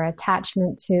 or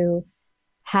attachment to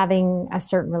having a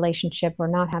certain relationship or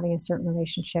not having a certain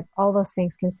relationship, all those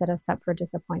things can set us up for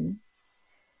disappointment.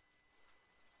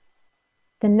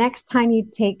 The next time you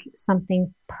take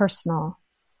something personal,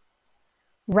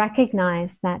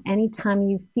 recognize that anytime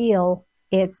you feel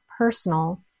it's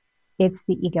personal, it's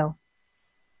the ego.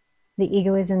 The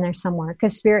ego is in there somewhere,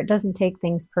 because spirit doesn't take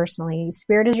things personally.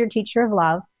 Spirit is your teacher of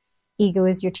love. Ego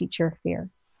is your teacher of fear.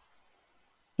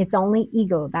 It's only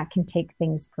ego that can take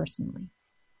things personally.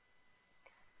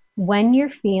 When you're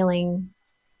feeling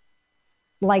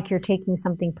like you're taking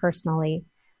something personally,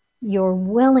 your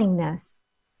willingness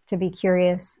to be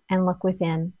curious and look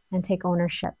within and take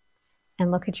ownership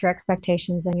and look at your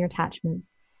expectations and your attachments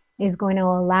is going to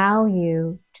allow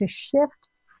you to shift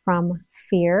from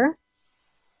fear,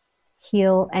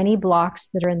 heal any blocks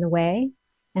that are in the way,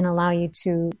 and allow you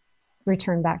to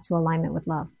return back to alignment with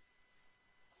love.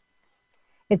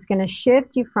 It's going to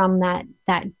shift you from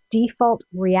that default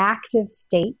reactive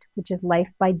state, which is life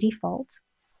by default,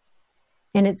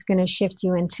 and it's going to shift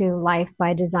you into life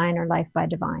by design or life by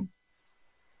divine.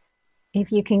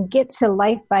 If you can get to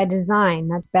life by design,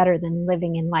 that's better than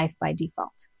living in life by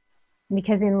default.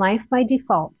 Because in life by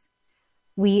default,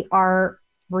 we are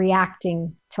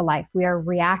reacting to life. We are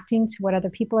reacting to what other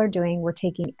people are doing. We're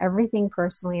taking everything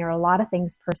personally, or a lot of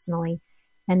things personally,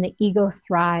 and the ego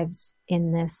thrives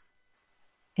in this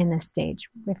stage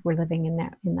if we're living in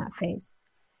that phase.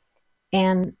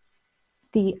 And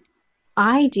the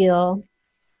ideal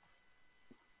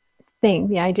thing,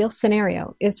 the ideal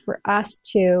scenario is for us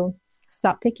to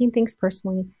stop taking things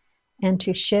personally and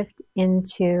to shift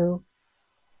into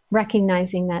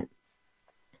recognizing that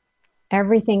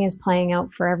everything is playing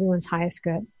out for everyone's highest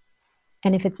good.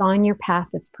 And if it's on your path,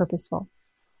 it's purposeful.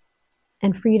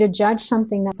 And for you to judge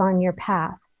something that's on your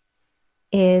path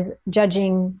is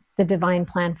judging the divine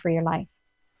plan for your life.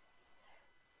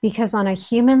 Because on a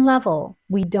human level,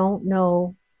 we don't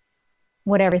know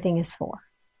what everything is for.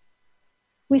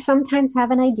 We sometimes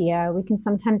have an idea, we can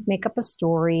sometimes make up a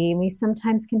story, we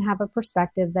sometimes can have a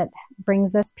perspective that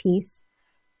brings us peace,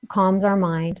 calms our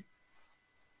mind.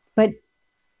 But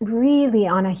really,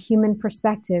 on a human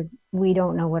perspective, we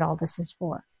don't know what all this is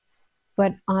for.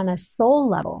 But on a soul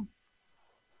level,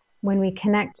 when we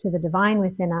connect to the divine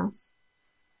within us,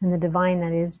 and the divine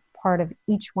that is part of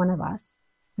each one of us,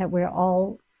 that we're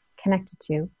all connected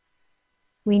to,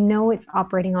 we know it's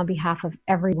operating on behalf of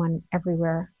everyone,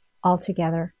 everywhere, all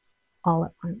together, all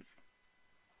at once.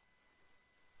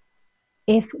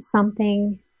 If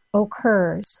something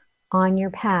occurs on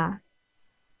your path,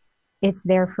 it's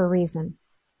there for a reason.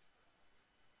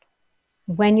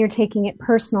 When you're taking it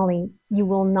personally, you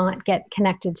will not get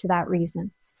connected to that reason.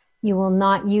 You will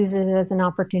not use it as an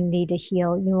opportunity to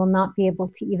heal. You will not be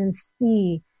able to even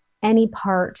see any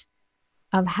part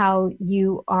of how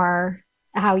you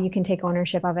can take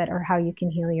ownership of it or how you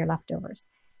can heal your leftovers.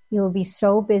 You will be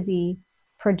so busy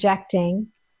projecting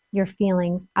your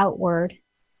feelings outward,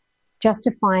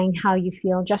 justifying how you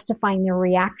feel, justifying the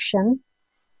reaction,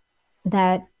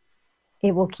 that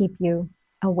it will keep you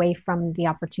away from the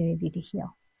opportunity to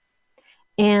heal.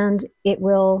 And it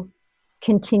will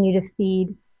continue to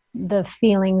feed the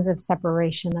feelings of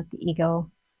separation that the ego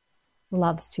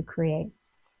loves to create.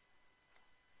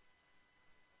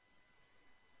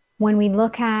 When we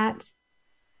look at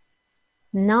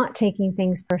not taking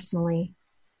things personally,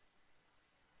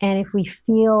 and if we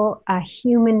feel a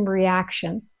human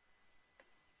reaction,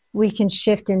 we can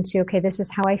shift into, okay, this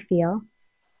is how I feel,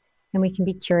 and we can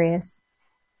be curious,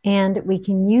 and we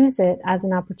can use it as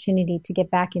an opportunity to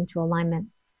get back into alignment.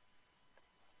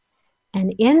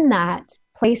 And in that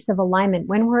place of alignment,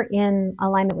 when we're in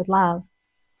alignment with love,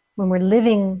 when we're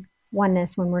living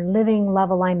oneness, when we're living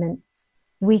love alignment,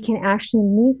 we can actually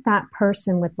meet that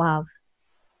person with love.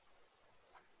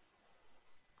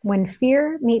 When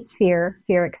fear meets fear,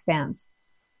 fear expands.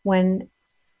 When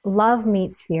love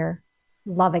meets fear,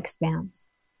 love expands.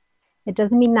 It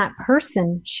doesn't mean that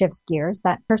person shifts gears.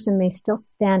 That person may still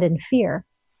stand in fear.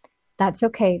 That's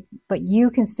okay, but you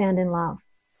can stand in love.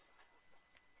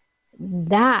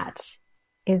 That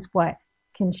is what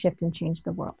can shift and change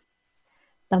the world.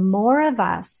 The more of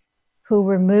us who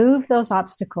remove those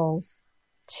obstacles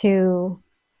to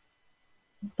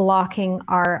blocking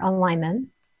our alignment,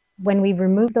 when we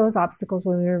remove those obstacles,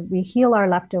 when we heal our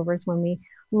leftovers, when we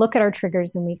look at our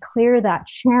triggers and we clear that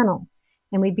channel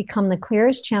and we become the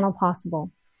clearest channel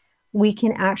possible, we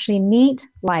can actually meet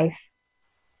life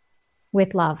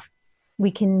with love.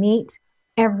 We can meet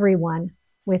everyone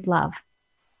with love.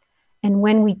 And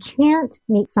when we can't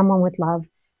meet someone with love,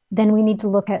 then we need to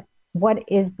look at what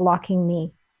is blocking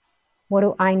me. What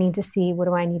do I need to see? What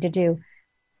do I need to do?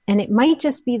 And it might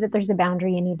just be that there's a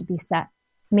boundary you need to be set.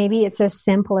 Maybe it's as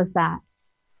simple as that.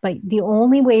 But the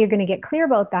only way you're going to get clear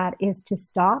about that is to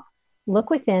stop, look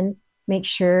within, make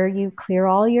sure you clear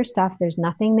all your stuff. There's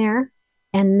nothing there.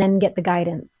 And then get the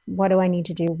guidance. What do I need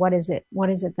to do? What is it? What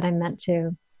is it that I'm meant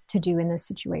to do in this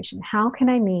situation? How can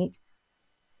I meet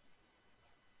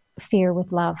fear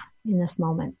with love in this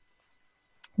moment?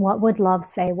 What would love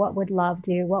say? What would love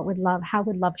do? How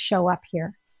would love show up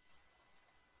here?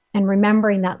 And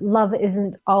remembering that love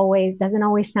doesn't always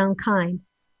sound kind.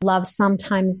 Love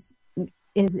sometimes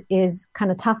is kind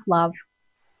of tough love.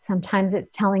 Sometimes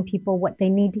it's telling people what they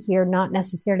need to hear, not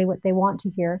necessarily what they want to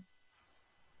hear.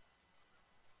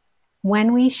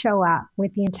 When we show up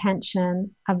with the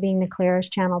intention of being the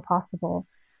clearest channel possible,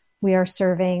 we are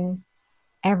serving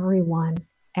everyone,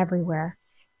 everywhere.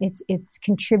 It's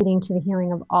contributing to the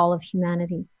healing of all of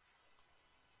humanity.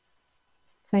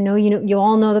 So I know you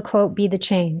all know the quote, be the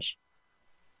change.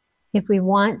 If we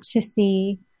want to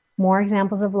see more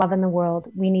examples of love in the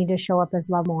world, we need to show up as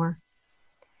love more.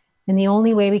 And the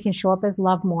only way we can show up as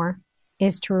love more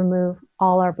is to remove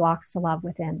all our blocks to love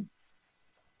within.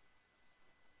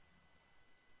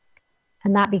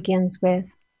 And that begins with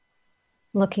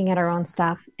looking at our own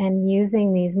stuff and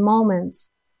using these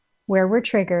moments where we're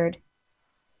triggered,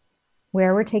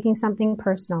 where we're taking something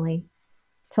personally,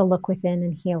 to look within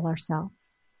and heal ourselves.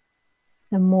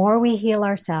 The more we heal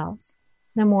ourselves,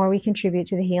 the more we contribute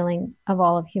to the healing of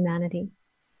all of humanity.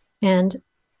 And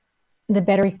the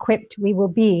better equipped we will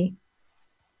be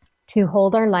to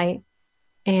hold our light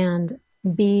and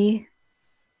be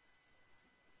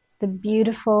the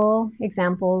beautiful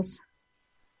examples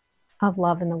of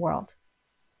love in the world.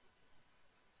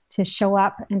 To show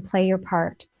up and play your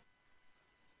part.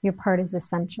 Your part is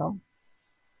essential.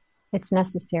 It's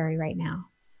necessary right now.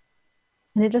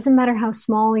 And it doesn't matter how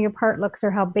small your part looks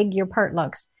or how big your part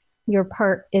looks. Your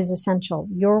part is essential.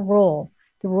 Your role,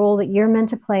 the role that you're meant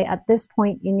to play at this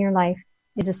point in your life,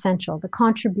 is essential. The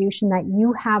contribution that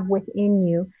you have within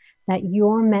you, that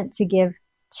you're meant to give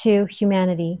to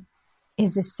humanity,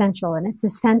 is essential. And it's an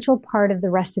essential part of the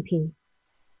recipe.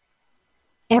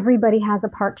 Everybody has a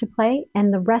part to play,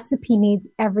 and the recipe needs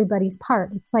everybody's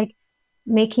part. It's like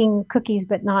making cookies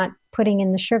but not putting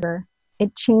in the sugar.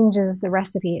 It changes the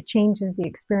recipe. It changes the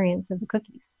experience of the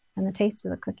cookies and the taste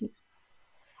of the cookies.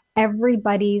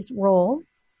 Everybody's role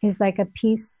is like a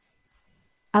piece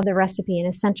of the recipe, an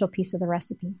essential piece of the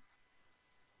recipe,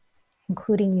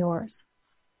 including yours.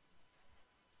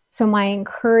 So my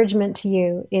encouragement to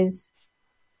you is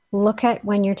look at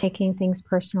when you're taking things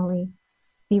personally.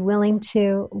 Be willing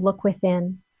to look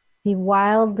within. Be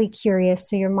wildly curious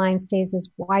so your mind stays as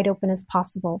wide open as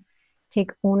possible.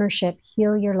 Take ownership.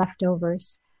 Heal your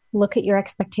leftovers. Look at your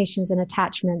expectations and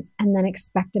attachments, and then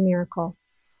expect a miracle.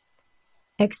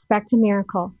 Expect a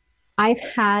miracle. I've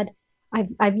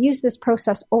used this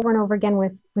process over and over again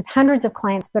with hundreds of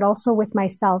clients, but also with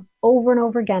myself over and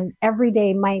over again. Every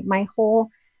day,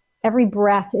 every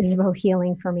breath is about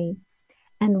healing for me.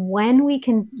 And when we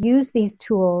can use these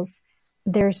tools,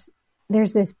 there's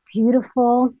this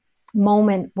beautiful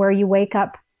moment where you wake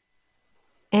up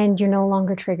and you're no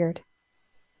longer triggered.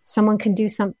 Someone can do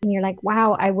something, you're like,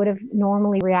 wow, I would have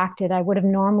normally reacted. I would have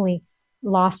normally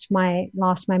lost my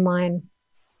mind,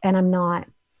 and I'm not,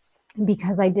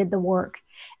 because I did the work.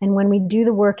 And when we do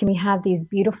the work and we have these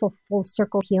beautiful full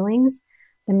circle healings,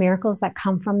 the miracles that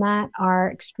come from that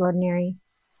are extraordinary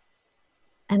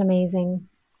and amazing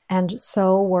and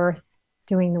so worth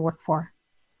doing the work for.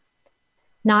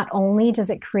 Not only does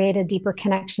it create a deeper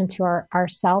connection to our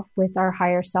self with our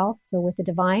higher self, so with the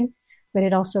divine, but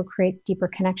it also creates deeper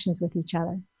connections with each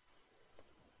other.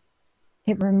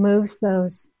 It removes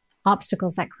those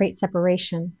obstacles that create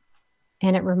separation,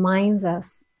 and it reminds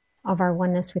us of our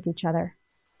oneness with each other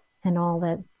and all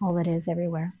that is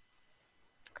everywhere.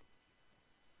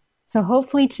 So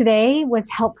hopefully today was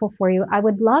helpful for you. I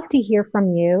would love to hear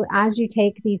from you as you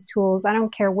take these tools. I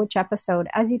don't care which episode.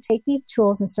 As you take these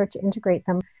tools and start to integrate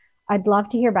them, I'd love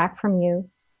to hear back from you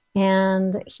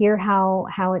and hear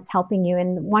how it's helping you.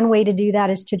 And one way to do that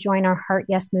is to join our Heart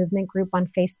Yes Movement group on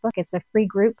Facebook. It's a free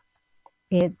group.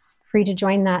 It's free to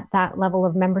join. That level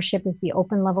of membership is the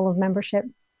open level of membership.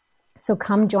 So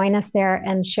come join us there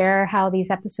and share how these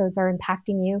episodes are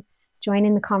impacting you. Join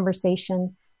in the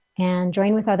conversation and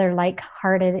join with other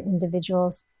like-hearted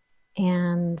individuals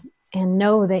and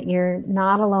know that you're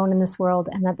not alone in this world,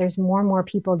 and that there's more and more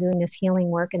people doing this healing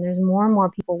work, and there's more and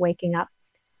more people waking up.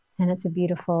 And it's a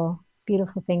beautiful,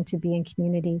 beautiful thing to be in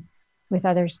community with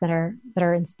others that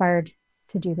are inspired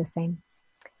to do the same.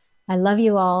 I love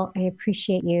you all. I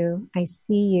appreciate you. I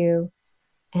see you.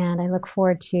 And I look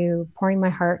forward to pouring my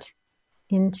heart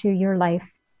into your life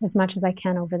as much as I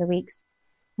can over the weeks.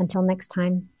 Until next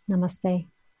time, namaste.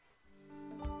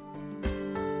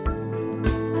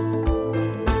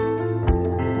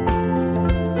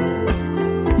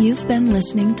 You've been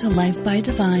listening to Life by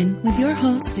Divine with your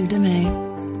host, Sue Dumais.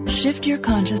 Shift your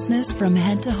consciousness from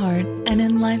head to heart and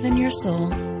enliven your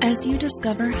soul as you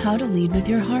discover how to lead with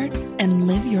your heart and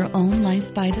live your own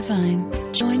life by divine.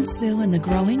 Join Sue in the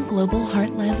growing global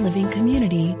Heart-Led Living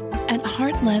community at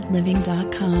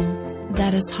heartledliving.com.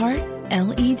 That is heart,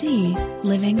 L-E-D,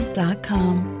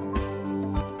 living.com.